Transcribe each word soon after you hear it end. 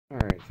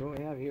Alright, so what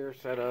we have here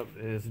set up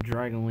is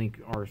DragonLink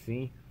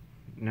RC.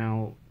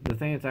 Now, the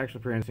thing that's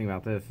actually pretty interesting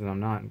about this is I'm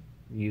not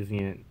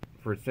using it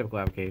for its typical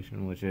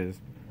application, which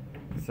is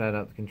set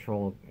up to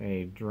control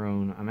a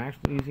drone. I'm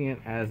actually using it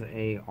as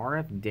a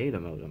RF data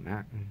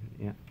modem.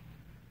 Yeah.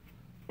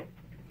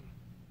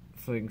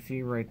 So you can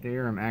see right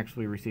there, I'm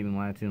actually receiving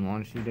latitude and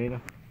longitude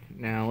data.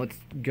 Now, let's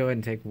go ahead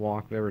and take a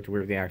walk over to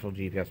where the actual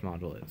GPS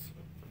module is.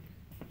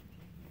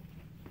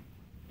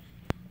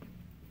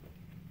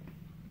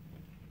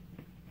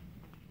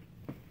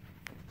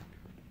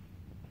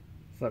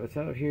 So it's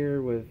out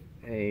here with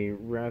a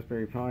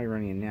Raspberry Pi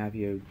running a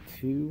Navio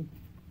 2. You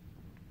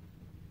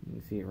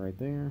can see it right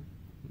there.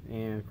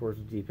 And of course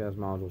the GPS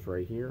module's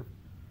right here.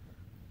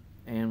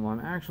 And what I'm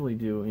actually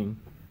doing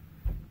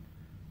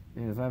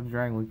is I have the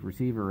DragonLink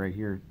receiver right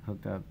here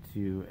hooked up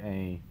to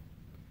a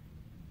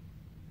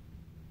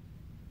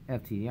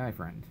FTDI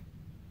friend.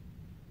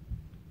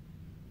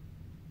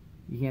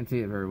 You can't see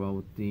it very well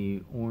with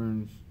the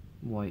orange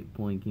light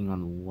blinking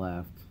on the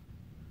left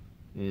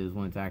is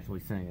when it's actually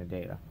sending the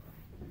data.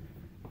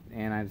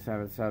 And I just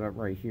have it set up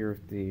right here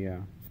with the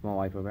small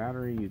LiPo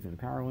battery using the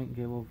power link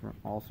cable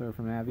also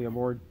from the Navio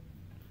board.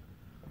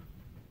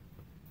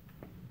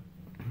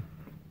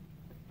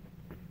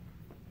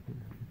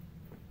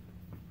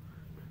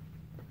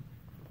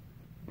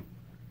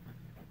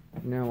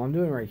 Now what I'm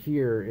doing right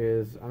here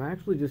is I'm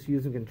actually just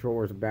using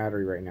controller as a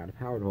battery right now to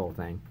power the whole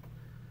thing.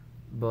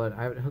 But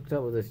I have it hooked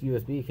up with this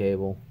USB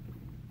cable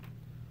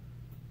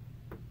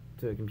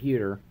to a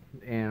computer,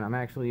 and I'm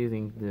actually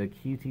using the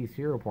QT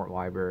SerialPort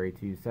Library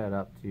to set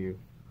up to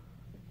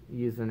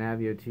use the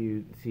Navio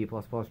 2 C++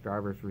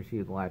 drivers to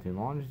receive the latitude and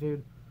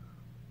longitude,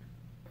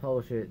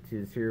 publish it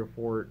to the serial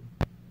port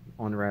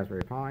on the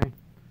Raspberry Pi.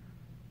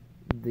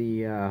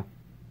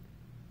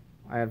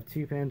 I have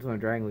 2 pins on a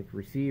DragonLink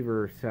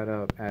receiver set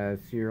up as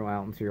serial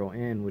out and serial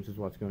in, which is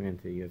what's going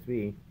into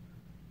USB.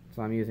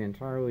 So I'm using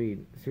entirely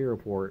serial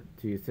port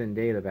to send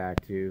data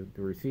back to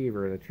the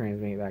receiver to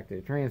transmit it back to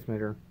the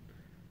transmitter,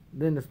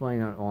 then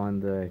displaying it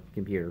on the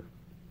computer,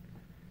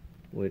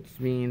 which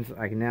means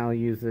I can now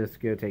use this to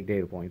go take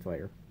data points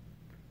later.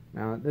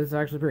 Now this is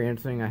actually pretty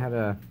interesting. I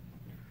had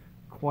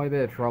quite a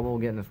bit of trouble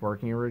getting this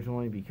working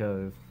originally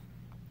because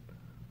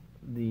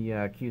the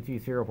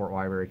QT SerialPort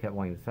library kept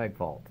wanting the seg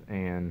fault,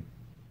 and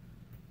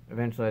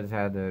eventually I just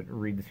had to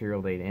read the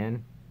serial data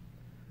in,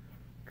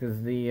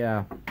 because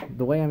the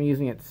way I'm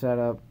using it set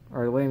up,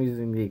 or the way I'm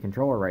using the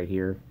controller right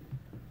here,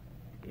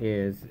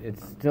 is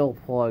it's still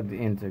plugged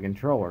into the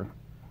controller.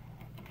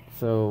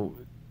 So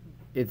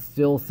it's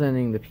still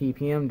sending the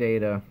PPM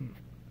data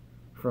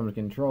from the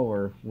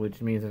controller,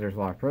 which means that there's a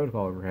lot of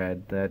protocol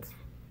overhead that's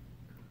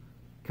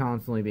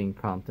constantly being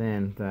pumped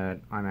in that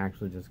I'm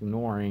actually just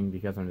ignoring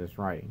because I'm just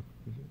writing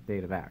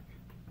data back.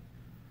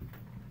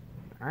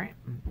 Alright,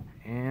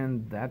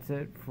 and that's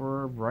it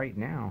for right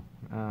now.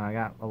 I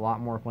got a lot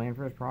more planned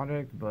for this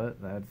project,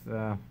 but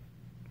that's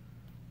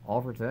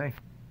all for today.